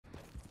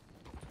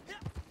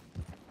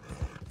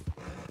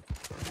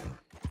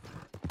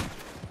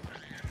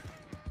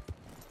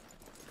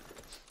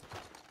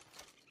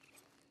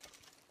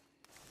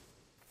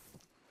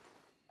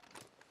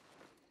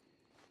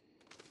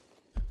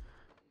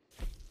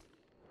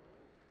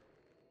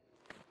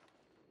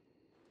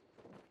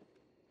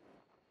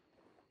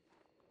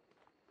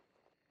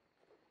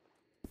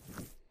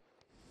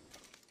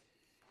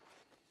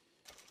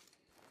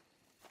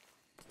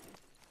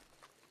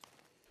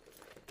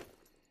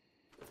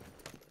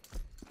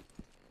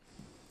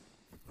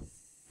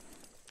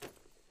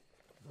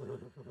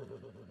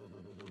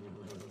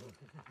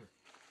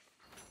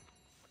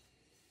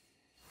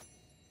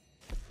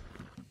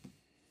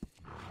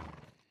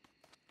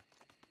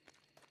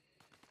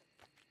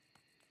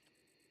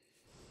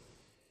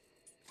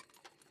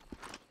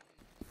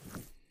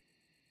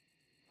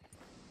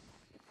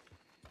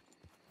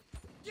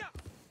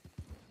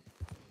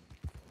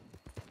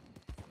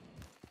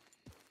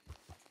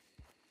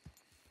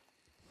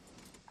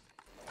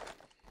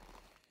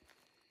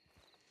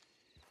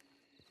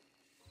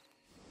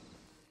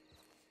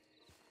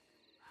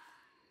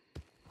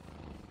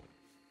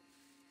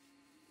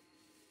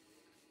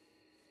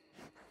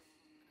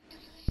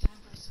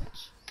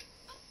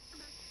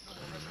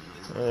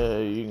Yeah,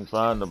 you can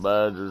find the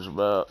badgers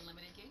about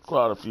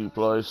quite a few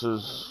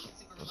places.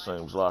 It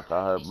seems like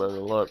I have better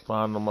luck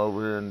finding them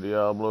over here in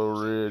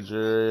Diablo Ridge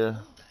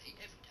area.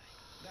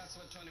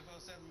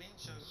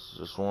 It's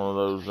just one of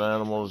those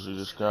animals you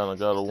just kind of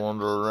got to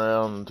wander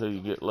around until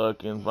you get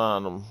lucky and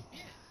find them.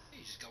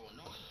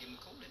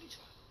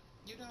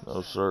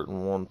 No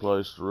certain one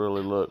place to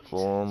really look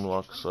for them.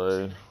 Like I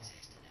say,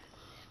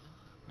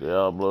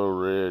 Diablo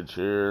Ridge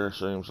here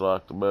seems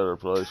like the better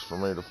place for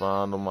me to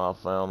find them. I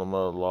found them at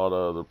a lot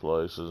of other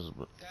places,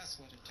 but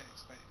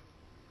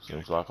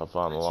seems like I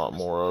find a lot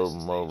more of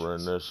them over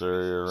in this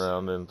area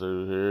around in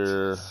through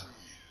here.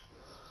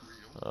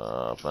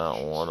 I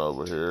found one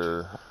over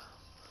here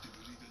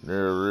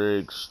near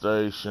Riggs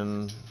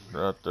Station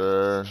right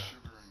there.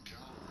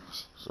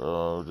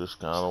 So just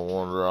kind of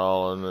wander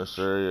all in this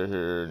area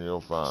here and you'll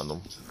find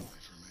them.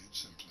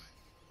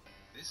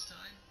 This time,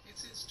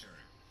 it's his turn.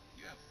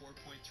 You have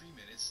 4.3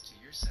 minutes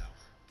to yourself.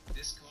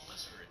 This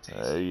calls for a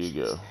taste There you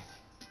go.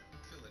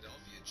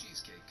 Philadelphia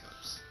cheesecake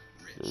cups.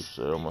 Go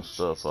sell my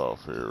stuff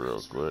off here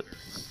real quick.